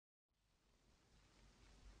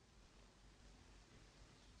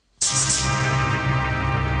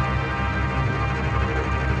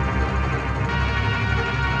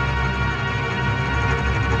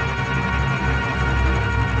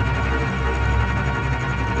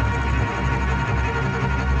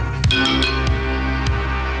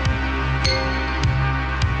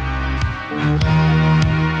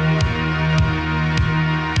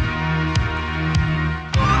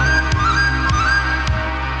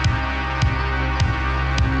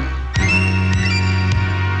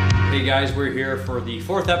you guys? We're here for the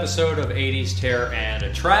 4th episode of 80's Tear and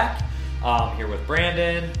a Track. Here with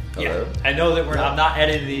Brandon. Hello. Yeah, I know that I'm not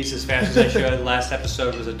editing these as fast as I should. Last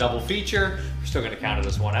episode was a double feature. We're still going to count it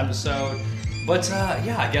as one episode. But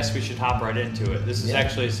I guess we should hop right into it. This is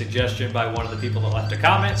actually a suggestion by one of the people that left a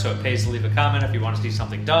comment, so it pays to leave a comment if you want to see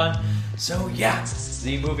something done. So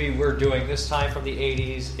the movie we're doing this time from the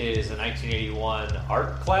 80s is a 1981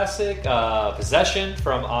 art classic, Possession,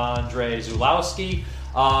 from Andrei Zulawski.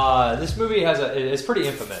 This movie it's pretty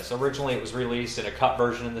infamous. Originally it was released in a cut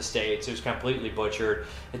version in the States. It was completely butchered.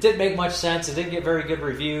 It didn't make much sense. It didn't get very good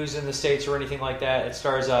reviews in the States or anything like that. It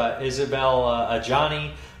stars Isabelle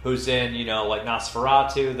Adjani, who's in, like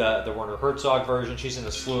Nosferatu, the Werner Herzog version. She's in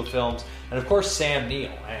a slew of films. And of course Sam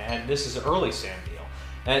Neill. And this is early Sam Neill.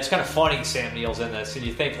 And it's kind of funny Sam Neill's in this, and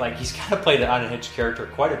you think he's kind of played an unhinged character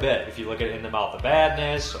quite a bit. If you look at In the Mouth of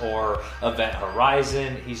Madness or Event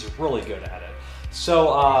Horizon, he's really good at it.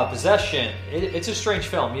 So Possession, it's a strange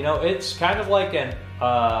film. It's kind of like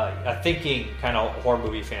a thinking kind of horror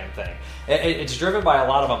movie fan thing. It's driven by a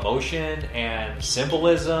lot of emotion and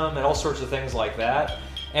symbolism and all sorts of things like that.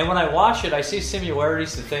 And when I watch it, I see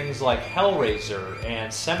similarities to things like Hellraiser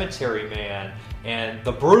and Cemetery Man and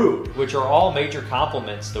The Brood, which are all major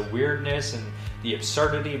complements. The weirdness and the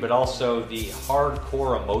absurdity, but also the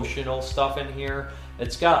hardcore emotional stuff in here.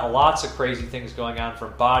 It's got lots of crazy things going on,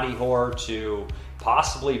 from body horror to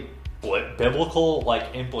possibly biblical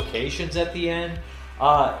implications at the end.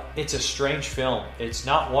 It's a strange film. It's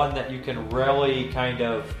not one that you can really kind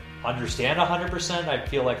of understand 100%. I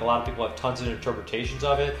feel like a lot of people have tons of interpretations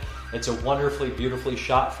of it. It's a wonderfully, beautifully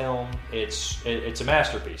shot film. It's a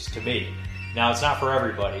masterpiece to me. Now, it's not for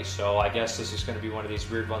everybody, so I guess this is going to be one of these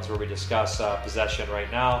weird ones where we discuss Possession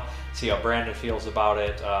right now, see how Brandon feels about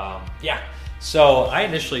it. So I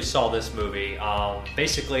initially saw this movie.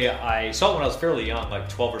 Basically, I saw it when I was fairly young, like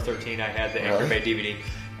 12 or 13. I had the Anchor Bay DVD.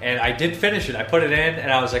 And I did finish it. I put it in,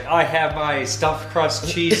 and I was like, I have my stuffed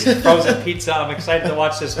crust cheese frozen pizza. I'm excited to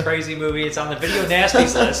watch this crazy movie. It's on the Video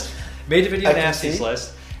Nasties list. Made the Video Nasties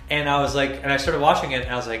list. And I was like, and I started watching it,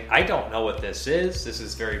 and I was like, I don't know what this is. This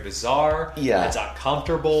is very bizarre. Yeah. It's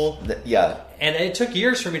uncomfortable. And it took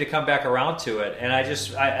years for me to come back around to it, and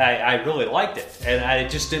I really liked it. And I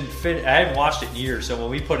just didn't fit. I haven't watched it in years, so when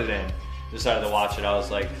we put it in, decided to watch it, I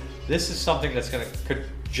was like, this is something that's could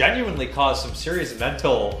genuinely cause some serious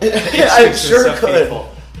mental issues for some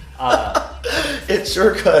people. It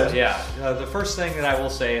sure could. Yeah. The first thing that I will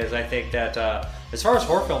say is I think that as far as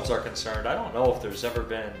horror films are concerned, I don't know if there's ever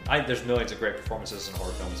been... there's millions of great performances in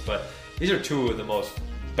horror films, but these are two of the most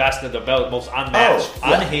unmatched,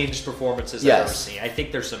 unhinged performances I've ever seen. I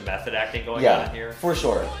think there's some method acting going on in here. For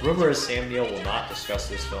sure. Rumor is Sam Neill will not discuss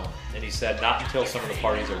this film. And he said not until some of the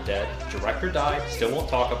parties are dead. Director died, still won't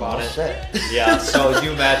talk about it. Shit. Yeah, so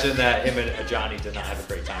you imagine that him and Ajani did not have a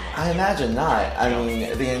great time on it. I imagine not. I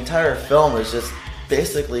mean, the entire film is just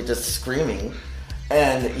basically just screaming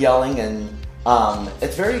and yelling, and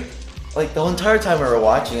it's very, the whole entire time we were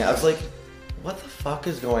watching it, I was like, what the fuck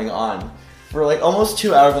is going on? For almost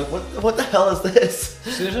 2 hours, what the hell is this?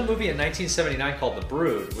 So there's a movie in 1979 called The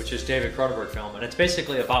Brood, which is David Cronenberg film, and it's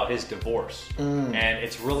basically about his divorce. And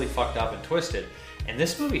it's really fucked up and twisted. And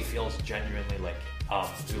this movie feels genuinely like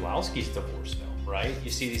Zulawski's divorce film, right? You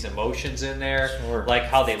see these emotions in there, like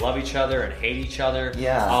how they love each other and hate each other.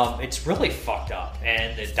 Yeah. It's really fucked up.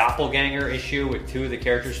 And the doppelganger issue with two of the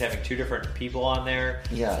characters having two different people on there.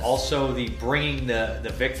 Yes. Also, the bringing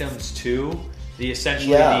the victims to...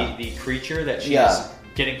 the creature that she's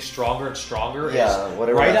getting stronger and stronger is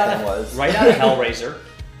whatever right that out thing was. Right out of Hellraiser,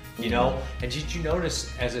 And did you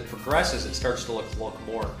notice as it progresses, it starts to look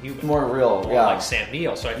more human, more real, like Sam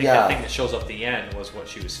Neill. So I think that thing that shows up at the end was what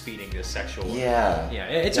she was feeding this sexual.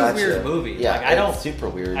 It's a weird movie. Yeah, it's super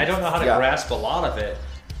weird. I don't know how to grasp a lot of it.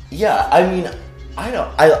 Yeah, I mean,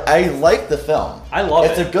 I like the film. I love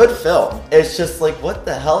it. It's a good film. It's just what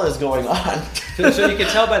the hell is going on? So you can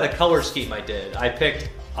tell by the color scheme I did. I picked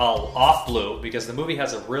off blue because the movie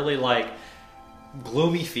has a really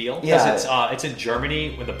gloomy feel. Because it's in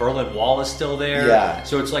Germany when the Berlin Wall is still there. Yeah.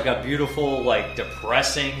 So it's a beautiful,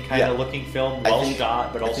 depressing kind of looking film. Well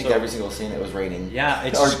shot, but also... I think every single scene it was raining. Yeah,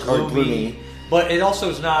 it's gloomy. But it also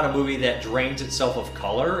is not a movie that drains itself of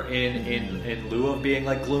color in lieu of being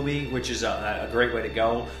gloomy, which is a great way to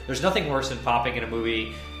go. There's nothing worse than popping in a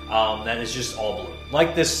movie that is just all blue,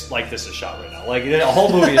 like this is shot right now. The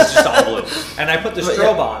whole movie is just all blue. And I put the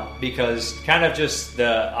strobe on because kind of just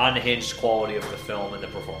the unhinged quality of the film and the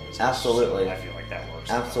performance. Absolutely, so I feel like that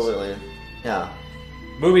works. Absolutely, yeah.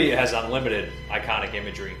 Movie has unlimited iconic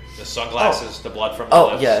imagery. The sunglasses, the blood from the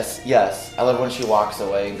lips. Yes. I love when she walks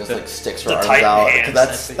away and just sticks her arms tight out.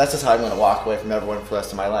 hands. That's just how I'm going to walk away from everyone for the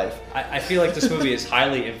rest of my life. I feel like this movie is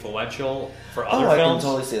highly influential for other films. I can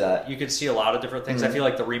totally see that. You can see a lot of different things. I feel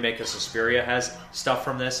like the remake of Suspiria has stuff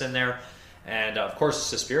from this in there. And of course,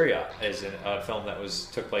 Suspiria is a film that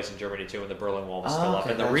took place in Germany too, when the Berlin Wall was still up.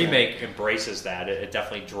 And the remake embraces that. It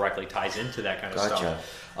definitely directly ties into that kind of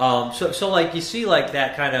stuff. So like you see like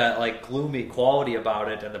that kind of like gloomy quality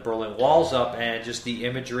about it, and the Berlin Wall's up, and just the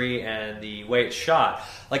imagery and the way it's shot.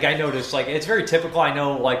 Like I noticed, like it's very typical. I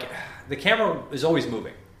know like the camera is always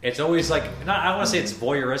moving. It's always like, I don't want to say it's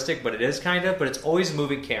voyeuristic, but it is kind of, but it's always a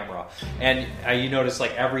moving camera. And you notice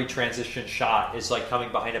like every transition shot is like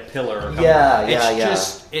coming behind a pillar.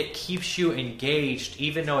 It keeps you engaged,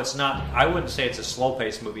 even though it's not, I wouldn't say it's a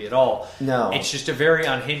slow-paced movie at all. No. It's just a very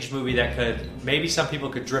unhinged movie that maybe some people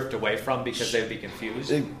could drift away from because they'd be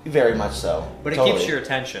confused. Very much so. But it keeps your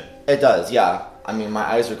attention. It does, yeah. I mean,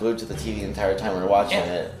 my eyes were glued to the TV the entire time we were watching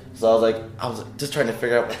it. So I was just trying to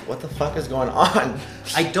figure out what the fuck is going on.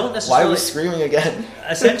 I don't necessarily... Why are we screaming again?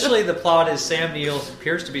 Essentially, the plot is Sam Neill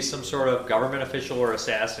appears to be some sort of government official or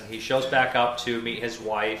assassin. He shows back up to meet his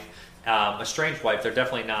wife, a strange wife. They're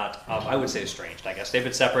definitely not, I would say estranged, I guess. They've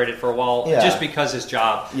been separated for a while just because his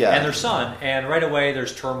job. Yeah. And their son. And right away,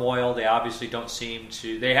 there's turmoil. They obviously don't seem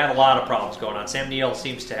to... They had a lot of problems going on. Sam Neill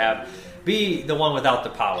seems to be the one without the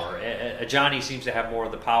power. Johnny seems to have more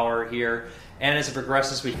of the power here. And as it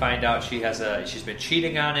progresses, we find out she's been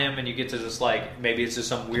cheating on him, and you get to just like, maybe it's just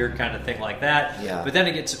some weird kind of thing like that. Yeah. But then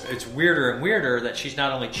it's weirder and weirder that she's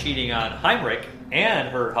not only cheating on Heinrich and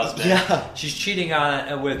her husband, she's cheating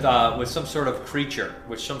on with some sort of creature,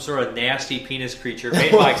 some sort of nasty penis creature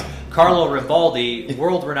made by Carlo Rimbaldi,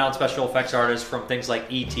 world-renowned special effects artist from things like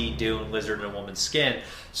E.T., Dune, Lizard in a Woman's Skin.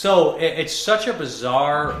 So it's such a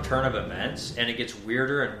bizarre turn of events, and it gets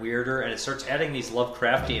weirder and weirder, and it starts adding these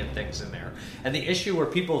Lovecraftian things in there. And the issue where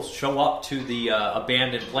people show up to the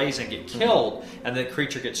abandoned place and get killed, and the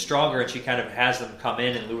creature gets stronger, and she kind of has them come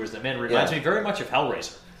in and lures them in, reminds me very much of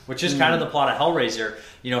Hellraiser. Which is kind of the plot of Hellraiser,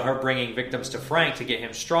 her bringing victims to Frank to get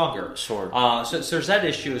him stronger. Sure. So there's that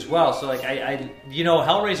issue as well. So like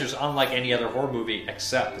Hellraiser's unlike any other horror movie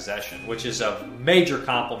except Possession, which is a major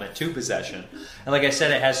compliment to Possession. And like I said,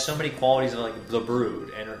 it has so many qualities of like The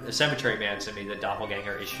Brood and The Cemetery Man to me, the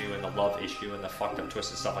doppelganger issue and the love issue and the fucked up twist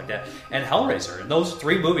and stuff like that. And Hellraiser. And those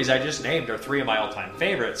three movies I just named are three of my all-time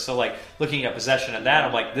favorites. So like looking at Possession and that,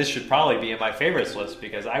 I'm like, this should probably be in my favorites list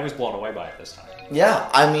because I was blown away by it this time. Yeah,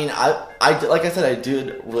 I mean, I like I said, I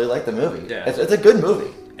did really like the movie. Yeah. It's a good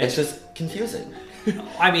movie. It's just confusing.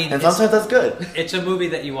 I mean, and sometimes that's good. It's a movie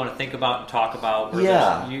that you want to think about and talk about.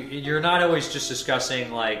 You're not always just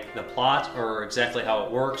discussing like the plot or exactly how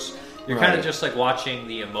it works. You're kind of just like watching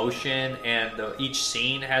the emotion, and each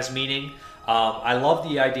scene has meaning. I love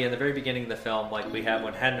the idea in the very beginning of the film, like we have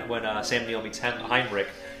when Sam Neill meets Heinrich,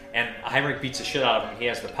 and Heinrich beats the shit out of him. He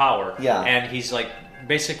has the power, and he's like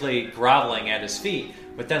basically groveling at his feet.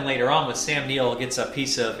 But then later on, when Sam Neill gets a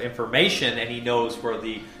piece of information and he knows where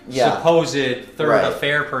the supposed third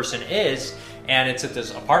affair person is, and it's at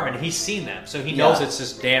this apartment, he's seen them. So he knows it's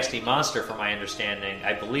this nasty monster, from my understanding,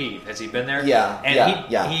 I believe. Has he been there? Yeah.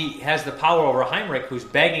 And he has the power over Heinrich, who's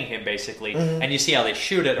begging him, basically. Mm-hmm. And you see how they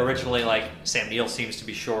shoot it. Originally, like, Sam Neill seems to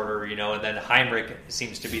be shorter, and then Heinrich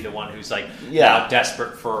seems to be the one who's, like, now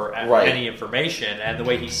desperate for any information. And the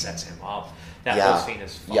way he sets him up, that whole scene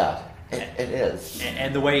is fun. Yeah. It is.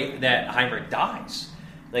 And the way that Heinrich dies.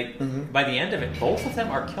 Like, by the end of it, both of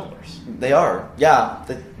them are killers. They are. Yeah.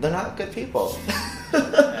 They're not good people.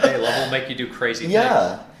 Hey, love will make you do crazy things.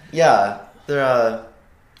 Yeah. They're,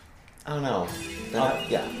 I don't know.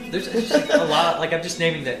 There's just like a lot. Like, I'm just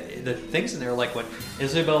naming the things in there, like when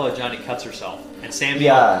Isabella Johnny cuts herself, and Sam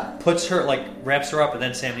Neill puts her, like, wraps her up, and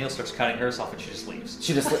then Sam Neill starts cutting herself, and she just leaves.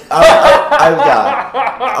 She just I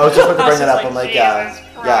was just about to bring that up. I'm like,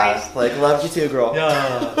 like, love you too, girl.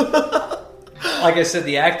 Yeah. Like I said,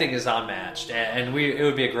 the acting is unmatched, and it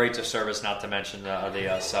would be a great disservice not to mention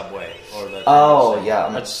the subway or the.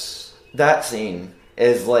 That scene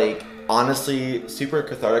is like honestly super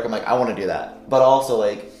cathartic. I'm like, I want to do that, but also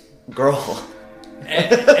like, girl.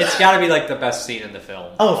 It's got to be like the best scene in the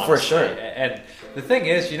film. Oh, honestly. For sure. And the thing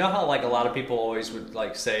is, you know how like a lot of people always would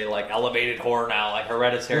like say like elevated horror now, like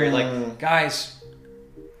Hereditary, like guys,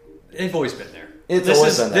 they've always been there. This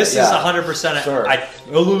is 100%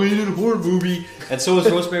 elevated horror movie, and so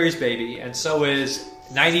is Rosemary's Baby, and so is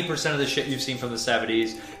 90% of the shit you've seen from the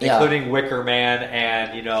 70s, including Wicker Man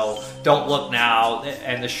and Don't Look Now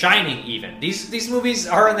and The Shining. Even these movies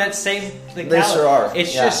are in that same thing. They sure are.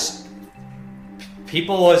 It's just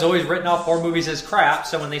people has always written off horror movies as crap,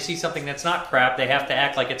 so when they see something that's not crap, they have to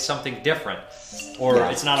act like it's something different, or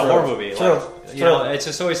it's not a horror movie. You know, it's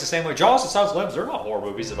just always the same way. Jaws and Silence of the Lambs, they're not horror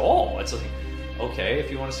movies at all. It's like, okay, if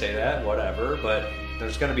you want to say that, whatever, but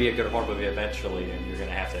there's going to be a good horror movie eventually, and you're going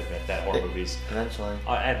to have to admit that horror movies eventually.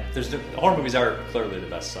 Horror movies are clearly the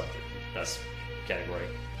best subject, best category.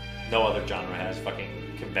 No other genre has fucking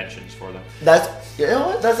conventions for them. You know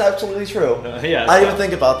what? That's absolutely true. I didn't even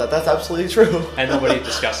think about that. That's absolutely true. And nobody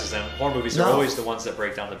discusses them. Horror movies are always the ones that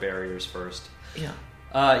break down the barriers first. Yeah.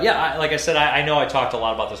 Like I said, I know I talked a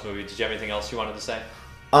lot about this movie. Did you have anything else you wanted to say?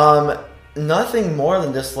 Nothing more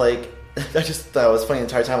than just like, I just thought it was funny the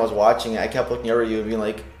entire time I was watching it. I kept looking over at you and being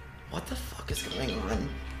like, what the fuck is going on?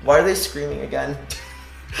 Why are they screaming again?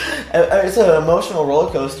 It's an emotional roller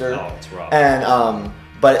coaster. Oh, it's rough. And,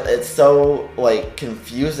 but it's so, like,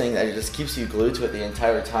 confusing that it just keeps you glued to it the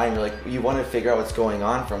entire time. You're like, you want to figure out what's going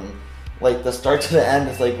on from, like, the start to the end.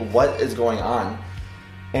 It's like, what is going on?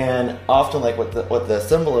 And often, like, what the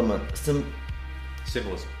symbolism...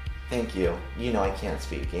 Symbolism. Thank you. You know I can't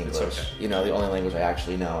speak English. It's okay. You know, the only language I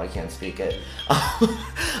actually know, I can't speak it.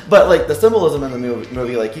 But, like, the symbolism in the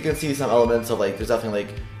movie, like, you can see some elements of, like, there's definitely,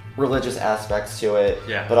 like, religious aspects to it.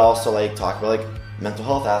 Yeah. But also, like, talk about, like, mental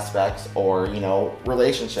health aspects or, you know,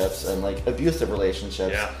 relationships and, like, abusive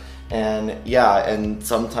relationships. Yeah. And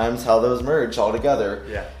sometimes how those merge all together.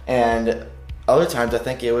 Yeah. And other times I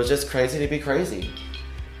think it was just crazy to be crazy.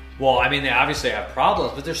 Well, I mean, they obviously have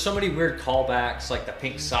problems, but there's so many weird callbacks, like the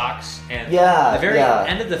pink socks, and the very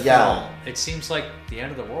end of the film, it seems like the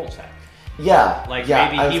end of the world's happening. Yeah. Like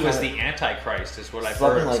maybe he was the Antichrist, is what I've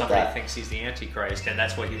heard. Like somebody thinks he's the Antichrist, and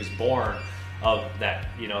that's why he was born, of that,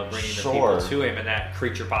 you know, bringing the people to him, and that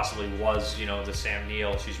creature possibly was, you know, the Sam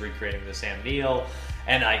Neill. She's recreating the Sam Neill.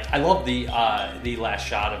 And I love the last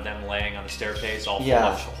shot of them laying on the staircase, all full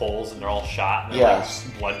of holes, and they're all shot, and they're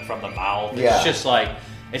like blood from the mouth. It's just like,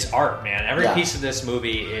 it's art, man. Every piece of this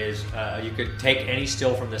movie is, you could take any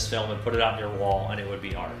still from this film and put it on your wall, and it would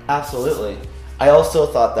be art. Absolutely. I also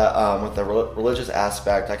thought that with the religious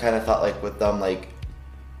aspect, I kind of thought, like, with them, like,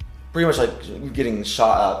 pretty much, like, getting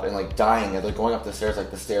shot up and, like, dying as they're going up the stairs, like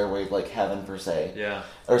the stairway of, like, heaven, per se. Yeah.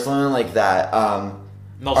 Or something like that.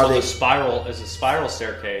 And also the spiral is a spiral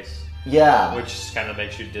staircase. Yeah. Which kind of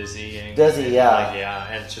makes you dizzy. And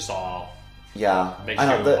and it's just all... Yeah. Makes you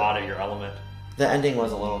out of your element. The ending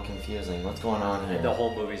was a little confusing. What's going on here? The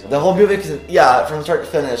whole movie's... The whole movie, from start to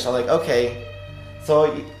finish, I'm like, okay.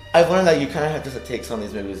 So I've learned that you kind of have to take some of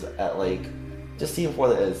these movies at, like, just see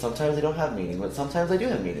what it is. Sometimes they don't have meaning, but sometimes they do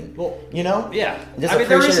have meaning. Well, you know? Yeah. Just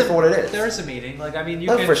appreciate it for what it is. There is a meaning. Like, I mean, you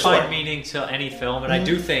can find meaning to any film, and I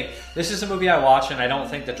do think this is a movie I watch, and I don't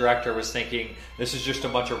think the director was thinking this is just a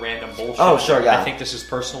bunch of random bullshit. Oh, sure, yeah. I think this is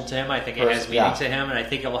personal to him. I think it has meaning to him, and I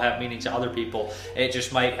think it will have meaning to other people. It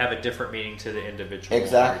just might have a different meaning to the individual.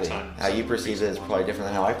 Exactly. How you perceive it is probably different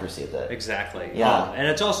than how I perceived it. Exactly. Yeah. And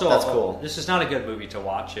it's also... That's cool. This is not a good movie to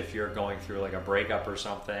watch if you're going through, like, a breakup or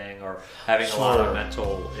something, or having a lot of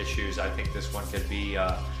mental issues. I think this one could be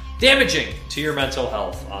damaging to your mental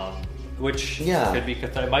health, which could be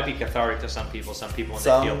it might be cathartic to some people. Some people, when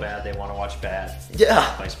they feel bad, they want to watch bad.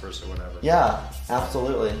 Yeah. Vice versa, whatever. Yeah,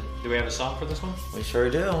 absolutely. Do we have a song for this one? We sure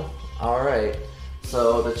do. All right.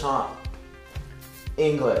 So the chant.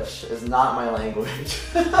 English is not my language.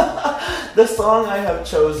 The song I have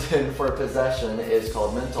chosen for Possession is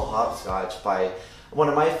called Mental Hopscotch by one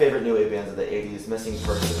of my favorite new wave bands of the 80s, Missing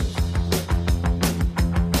Persons.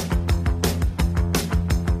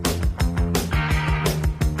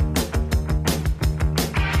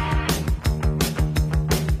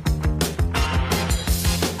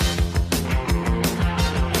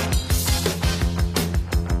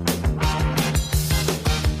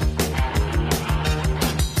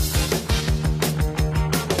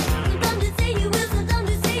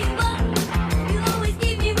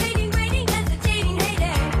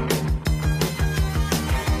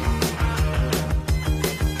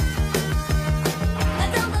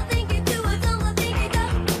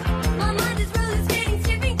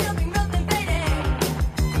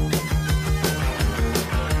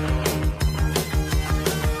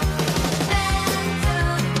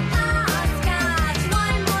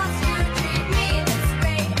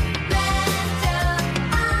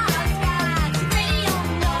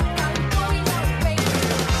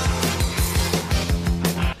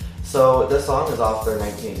 So this song is off their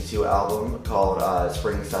 1982 album called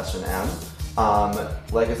Spring Session M.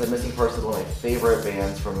 Like I said, Missing Persons is one of my favorite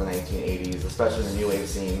bands from the 1980s, especially in the new wave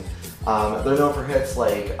scene. They're known for hits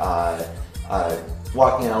like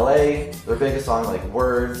Walking in LA, their biggest song like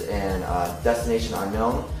Words and Destination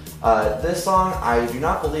Unknown. This song, I do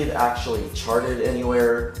not believe actually charted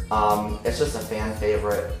anywhere. It's just a fan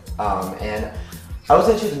favorite. And I was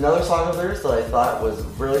going to choose another song of theirs that I thought was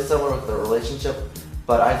really similar with the relationship,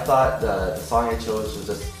 but I thought the song I chose was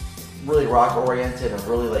just really rock oriented and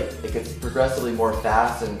really like, it gets progressively more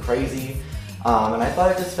fast and crazy. And I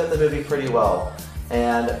thought it just fit the movie pretty well.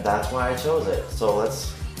 And that's why I chose it. So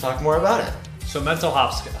let's talk more about it. So mental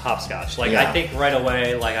hopscotch. Like, I think right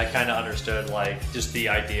away, like, I kind of understood, like, just the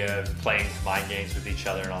idea of playing mind games with each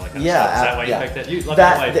other and all that kind of stuff. Is that why you picked it? Let me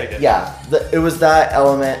know why you picked it. Yeah, it was that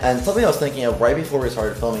element. And something I was thinking of right before we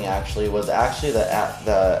started filming, actually, was actually the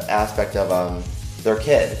aspect of their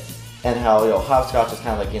kid. And how, hopscotch is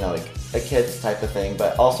kind of like, like a kid's type of thing.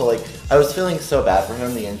 But also, like, I was feeling so bad for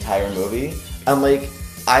him the entire movie. I'm like,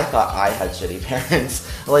 I thought I had shitty parents.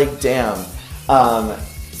 Like, damn.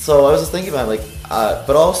 So I was just thinking about it, like,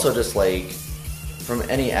 but also just like from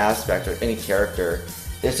any aspect or any character,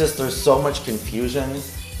 it's just there's so much confusion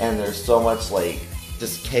and there's so much like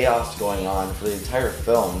just chaos going on for the entire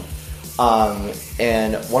film.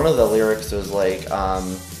 And one of the lyrics was like, I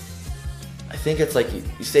think it's like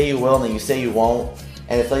you say you will and then you say you won't,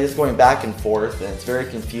 and it's like it's going back and forth and it's very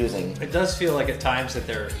confusing. It does feel like at times that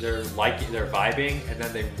they're vibing and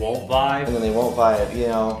then they won't vibe. And then they won't vibe,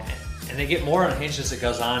 And they get more unhinged as it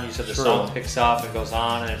goes on. You said the song picks up and goes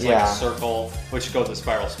on, and it's like a circle, which you go the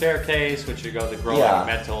spiral staircase, which you go the growing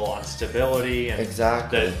mental instability, and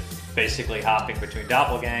the basically hopping between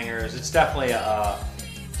doppelgangers. It's definitely a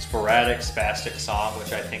sporadic, spastic song,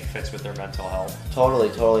 which I think fits with their mental health.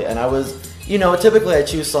 Totally. And I was, typically I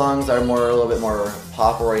choose songs that are a little bit more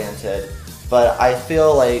pop oriented, but I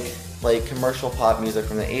feel like commercial pop music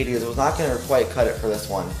from the 80s was not going to quite cut it for this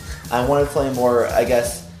one. I wanted something more, I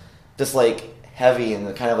guess, just like heavy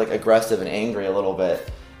and kind of like aggressive and angry a little bit,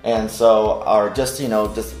 and so are just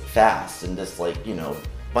just fast and just like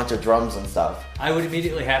bunch of drums and stuff. I would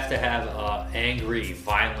immediately have to have an angry,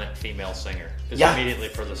 violent female singer. Immediately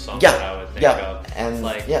for the song that I would think of. And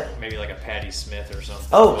maybe like a Patti Smith or something.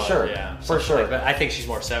 Oh, but, sure. Yeah, for sure. But I think she's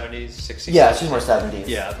more 70s, 60s. Yeah, she's more 70s.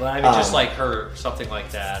 Yeah, but I mean, just like her, something like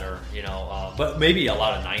that, or but maybe a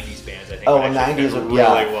lot of 90s bands. I think. 90s would really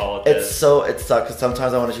well at this. It sucks because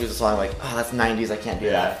sometimes I want to choose a song like, oh, that's 90s, I can't do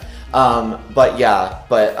that.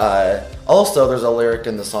 Also there's a lyric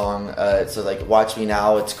in the song. It says like, "Watch me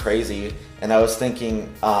now, it's crazy." And I was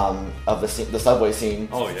thinking of the subway scene.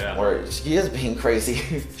 Oh yeah, where she is being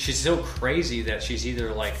crazy. She's so crazy that she's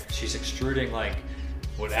either like she's extruding like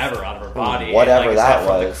whatever out of her body. Whatever and, like, that is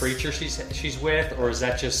that was. from the creature she's with, or is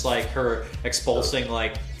that just like her expulsing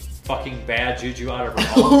like fucking bad juju out of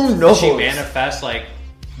her own? Who knows? She manifests like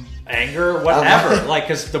anger, whatever. Like,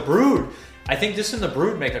 because the Brood. I think this and The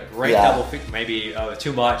Brood make a great double feature, maybe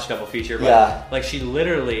too much double feature, but like she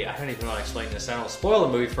literally, I don't even want to explain this, I don't want to spoil the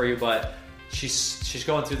movie for you, but she's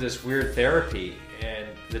going through this weird therapy, and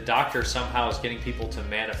the doctor somehow is getting people to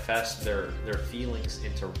manifest their feelings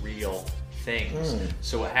into real things.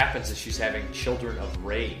 So what happens is she's having children of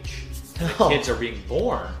rage. And the kids are being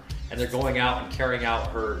born, and they're going out and carrying out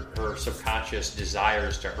her subconscious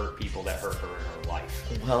desires to hurt people that hurt her in her life.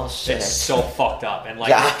 Well, shit. It's so fucked up. And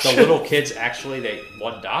like the little kids, actually,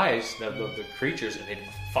 one dies, the creatures, and they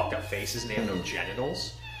have fucked up faces, and they have no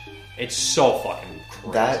genitals. It's so fucking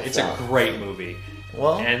crazy. It's a great movie.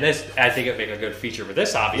 Well, and this, I think it would make a good feature for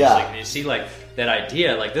this, obviously. And you see, like, that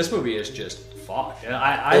idea, like, this movie is just fucked. And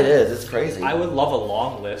it is. It's crazy. I would love a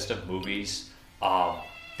long list of movies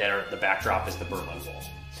that are, the backdrop is the Berlin Wall.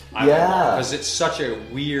 Because it's such a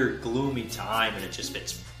weird, gloomy time, and it just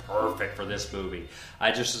fits perfect for this movie.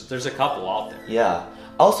 There's a couple out there. Yeah.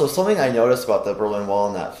 Also, something I noticed about the Berlin Wall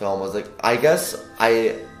in that film was, like, I guess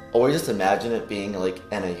I always just imagine it being, like,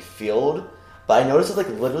 in a field, but I noticed it, like,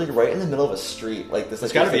 literally right in the middle of a street. Like, this.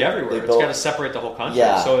 It's got to be everywhere. It's got to separate the whole country.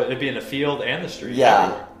 Yeah. So it'd be in the field and the street. Yeah.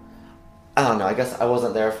 Everywhere. I don't know. I guess I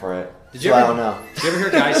wasn't there for it. I don't know. Did you ever hear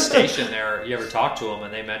guys stationed there? You ever talk to them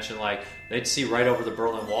and they mention, like, they'd see right over the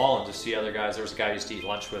Berlin Wall and just see other guys. There was a guy who used to eat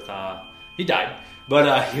lunch with, he died,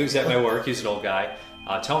 but he was at my work. He was an old guy,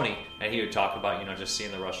 Tony, and he would talk about, just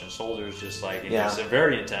seeing the Russian soldiers just like, just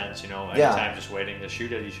very intense, anytime just waiting to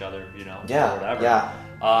shoot at each other, or whatever. Yeah.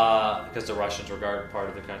 Because the Russians were guarding part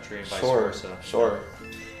of the country and vice versa. Sure.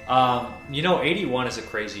 81 is a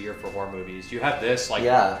crazy year for horror movies. You have this, like,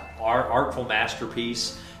 artful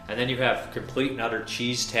masterpiece, and then you have complete and utter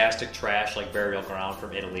cheese-tastic trash like Burial Ground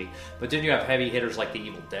from Italy. But then you have heavy hitters like The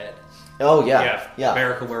Evil Dead. Oh, yeah. You have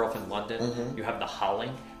American Werewolf in London. Mm-hmm. You have The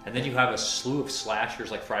Howling. And then you have a slew of slashers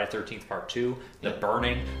like Friday the 13th Part 2, The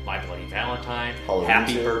Burning, My Bloody Valentine, Halloween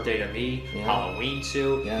Happy 2. Birthday to Me, Halloween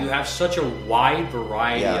 2. Yeah. You have such a wide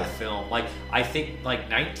variety Yeah. of film. Like, I think like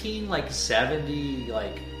 1970,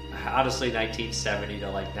 like honestly 1970 to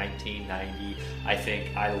like 1990, I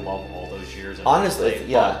think I love all those years. Honestly,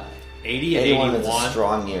 yeah. 80 and 81 81 is a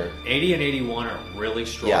strong year. 80 and 81 are really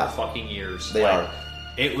strong fucking years. They are.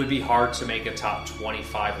 It would be hard to make a top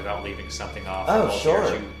 25 without leaving something off. Oh, Those sure.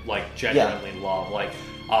 years you like genuinely love. Like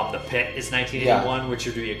The Pit is 1981, which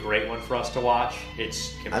would be a great one for us to watch.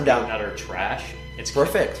 It's complete and utter trash. It's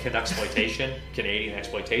perfect. Canadian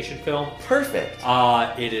exploitation film. Perfect.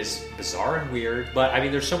 It is bizarre and weird, but I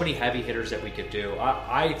mean, there's so many heavy hitters that we could do.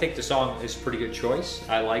 I think the song is a pretty good choice.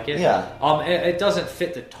 I like it. Yeah. It doesn't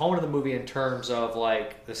fit the tone of the movie in terms of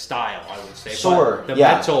like the style, I would say. Sure. But the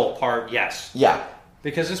mental part, yes. Yeah.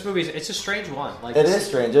 Because this movie, it's a strange one. Like it is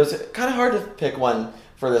strange. It was kind of hard to pick one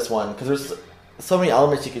for this one because there's so many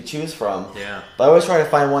elements you could choose from. Yeah. But I always try to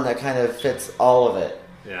find one that kind of fits all of it.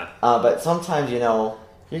 Yeah. But sometimes, you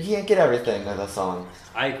can't get everything of a song.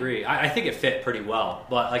 I agree. I think it fit pretty well.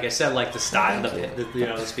 But like I said, like the style,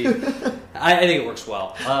 the speed, I think it works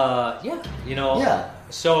well. Yeah.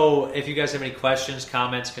 So if you guys have any questions,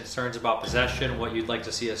 comments, concerns about Possession, what you'd like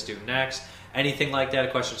to see us do next, anything like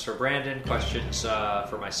that, questions for Brandon, questions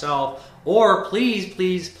for myself, or please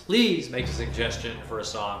make a suggestion for a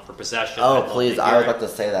song for Possession. Oh, please. I was about to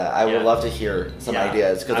say that. I would love to hear some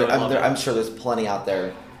ideas because I'm sure there's plenty out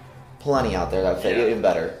there that fit even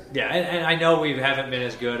better. Yeah, and I know we haven't been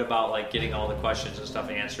as good about like getting all the questions and stuff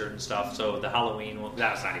answered and stuff. So the Halloween one,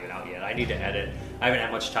 that's not even out yet. I need to edit. I haven't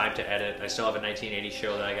had much time to edit. I still have a 1980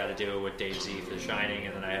 show that I got to do with Dave Z for The Shining,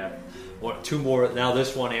 and then I have two more now.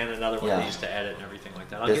 This one and another one of these to edit and everything like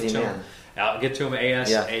that. I'll get to them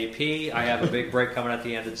ASAP. I have a big break coming at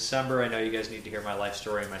the end of December. I know you guys need to hear my life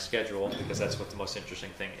story and my schedule because that's what the most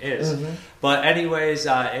interesting thing is. Mm-hmm. But anyways,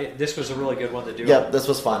 this was a really good one to do. Yep, this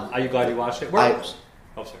was fun. Are you glad you watched it?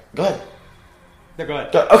 Oh, sorry. Go ahead. No, go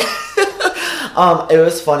ahead. Okay. It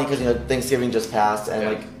was funny because Thanksgiving just passed,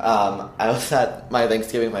 and I was at my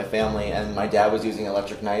Thanksgiving with my family, and my dad was using an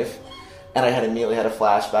electric knife, and I immediately had a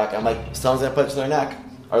flashback. I'm like, someone's gonna put it to their neck,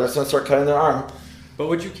 or they're gonna start cutting their arm. But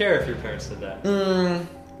would you care if your parents did that?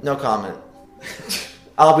 No comment.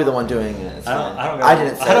 I'll be the one doing it. I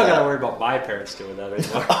didn't say I don't that. gotta worry about my parents doing that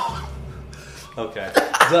anymore. Okay.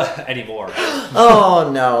 Anymore. Oh,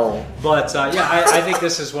 no. But, I think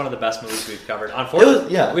this is one of the best movies we've covered.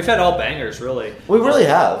 Unfortunately, we've had all bangers, really. We really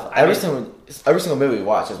have. Every single movie we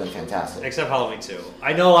watch has been fantastic. Except Halloween 2.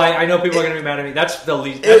 I know people are going to be mad at me. That's the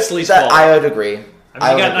least fault. I would agree. I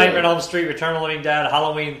mean, you got Nightmare on Elm Street, Return of the Living Dead,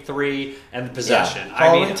 Halloween 3, and Possession. Yeah.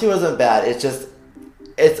 Halloween 2 isn't bad. It's just,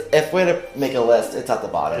 if we had to make a list, it's at the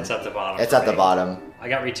bottom. It's at the bottom. It's at the bottom. I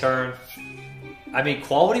got Return. I mean,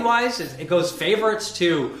 quality-wise, it goes favorites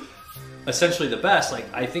to essentially the best. Like,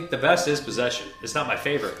 I think the best is Possession. It's not my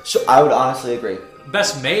favorite. Sure, I would honestly agree.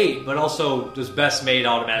 Best made, but also does best made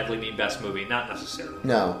automatically mean best movie? Not necessarily.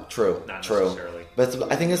 No, true. Not true. necessarily.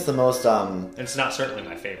 But I think it's the most... it's not certainly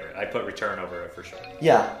my favorite. I put Return over it for sure.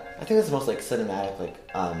 Yeah. I think it's the most cinematic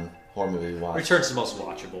horror movie we watch. Return's the most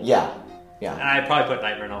watchable. Yeah. Yeah. And I'd probably put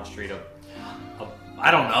Nightmare on Elm Street I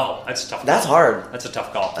don't know. That's a tough call. That's hard. That's a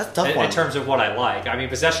tough call. That's a tough one. In terms of what I like. I mean,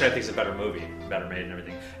 Possession I think is a better movie. Better made and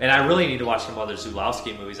everything. And I really need to watch some other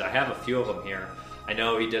Zulawski movies. I have a few of them here. I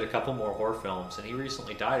know he did a couple more horror films, and he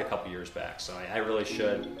recently died a couple years back, so I really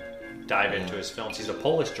should dive into his films. He's a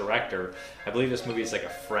Polish director. I believe this movie is like a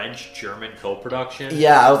French-German co-production.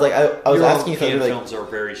 Yeah, I was asking if European films are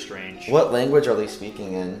very strange. What language are they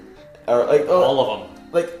speaking in? Or all of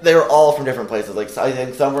them. They were all from different places. I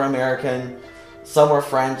think some were American, some were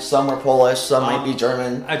French, some were Polish, some might be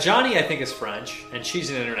German. Johnny, I think, is French, and she's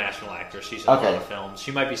an international actress. She's in a lot of films.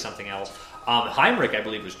 She might be something else. Heinrich, I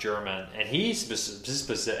believe, was German, and his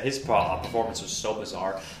performance was so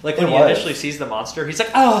bizarre. Like when he initially sees the monster, he's like,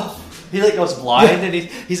 "Oh!" He goes blind, and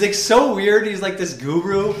he's like so weird. He's like this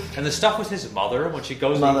guru, and the stuff with his mother when she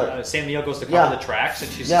goes, Sam Neill goes to cover the tracks,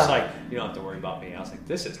 and she's just like, "You don't have to worry about me." I was like,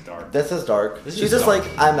 "This is dark. This is dark." She's just like,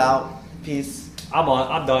 "I'm out, peace. I'm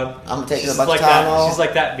done. I'm taking a bunch of time off." She's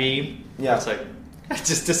like that meme. Yeah, it's like it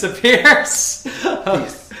just disappears.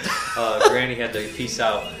 Peace. Granny had to peace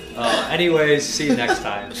out. Anyways, see you next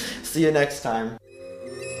time. See you next time.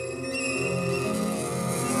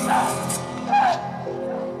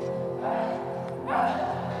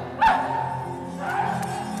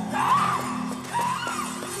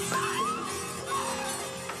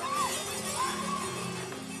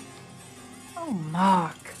 Oh,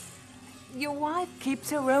 Mark. Your wife keeps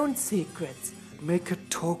her own secrets. could make her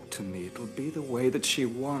talk to me, it'll be the way that she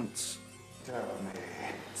wants. Tell me.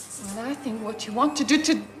 Well, I think what you want to do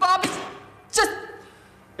to Bob is just...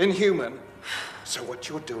 Inhuman. So what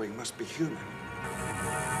you're doing must be human.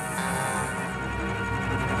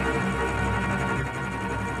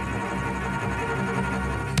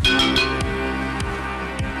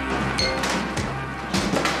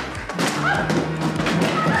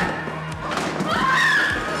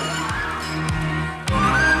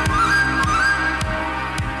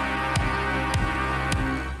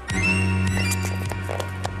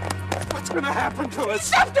 What's gonna happen to us?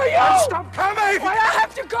 It's after you! I'll stop coming! Why, I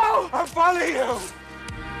have to go! I'll follow you!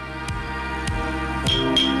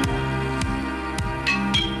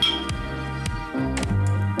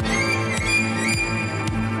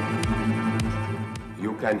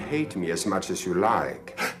 You can hate me as much as you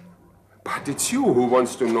like, but it's you who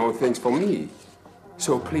wants to know things for me.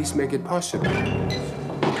 So please make it possible.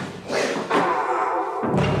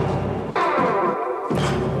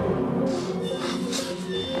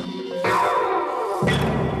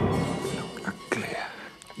 Uglier.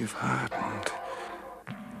 You've hardened.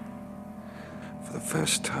 For the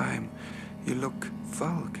first time, you look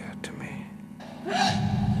vulgar to me.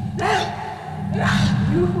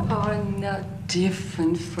 You are not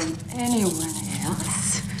different from anyone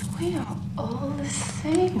else. We are all the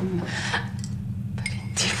same, but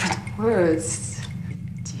in different words,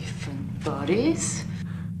 different bodies,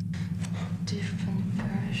 different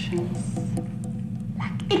versions,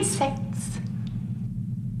 like insects,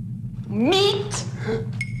 meat.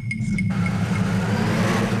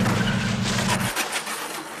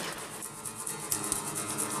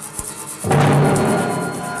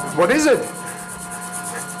 What is it?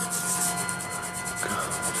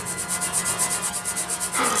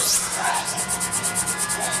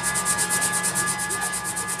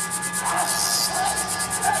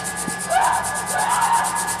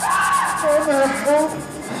 Mama, help